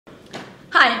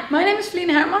Hi, my name is Felienne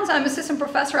Hermans. I'm assistant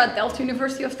professor at Delft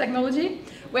University of Technology,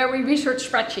 where we research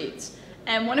spreadsheets.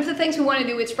 And one of the things we want to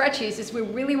do with spreadsheets is we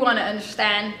really want to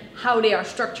understand how they are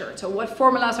structured. So what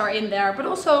formulas are in there, but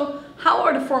also how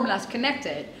are the formulas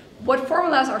connected? What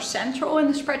formulas are central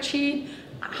in the spreadsheet?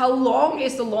 How long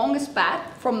is the longest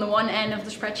path from the one end of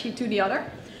the spreadsheet to the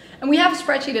other? And we have a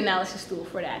spreadsheet analysis tool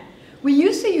for that. We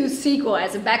used to use SQL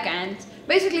as a backend,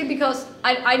 basically because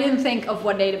I didn't think of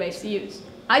what database to use.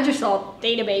 I just thought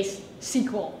database,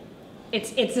 SQL.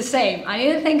 It's the same. I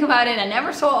didn't think about it. I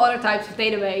never saw other types of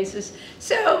databases.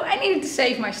 So I needed to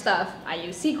save my stuff. I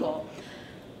used SQL.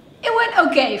 It went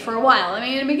okay for a while. I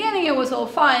mean, in the beginning it was all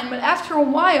fine, but after a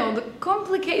while, the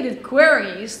complicated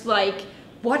queries like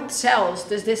what cells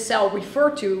does this cell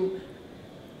refer to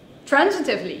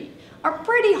transitively are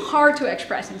pretty hard to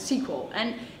express in SQL.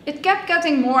 And it kept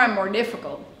getting more and more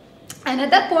difficult. And at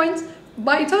that point,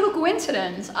 by total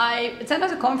coincidence, I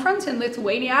attended a conference in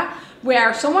Lithuania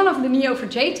where someone of the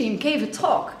Neo4j team gave a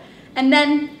talk. And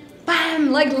then, bam,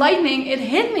 like lightning, it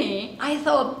hit me. I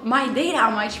thought, my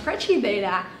data, my spreadsheet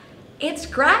data, it's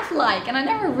graph-like, and I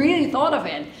never really thought of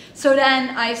it. So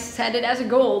then I set it as a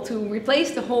goal to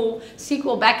replace the whole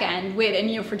SQL backend with a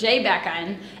Neo4j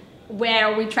backend,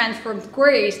 where we transformed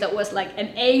queries that was like an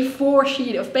A4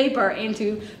 sheet of paper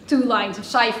into 2 lines of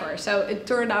Cypher. So it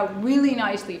turned out really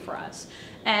nicely for us.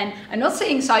 And I'm not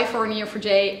saying Cypher or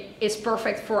Neo4j is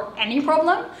perfect for any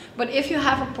problem, but if you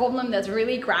have a problem that's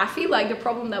really graphy, like the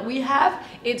problem that we have,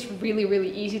 it's really, really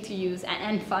easy to use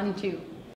and fun too.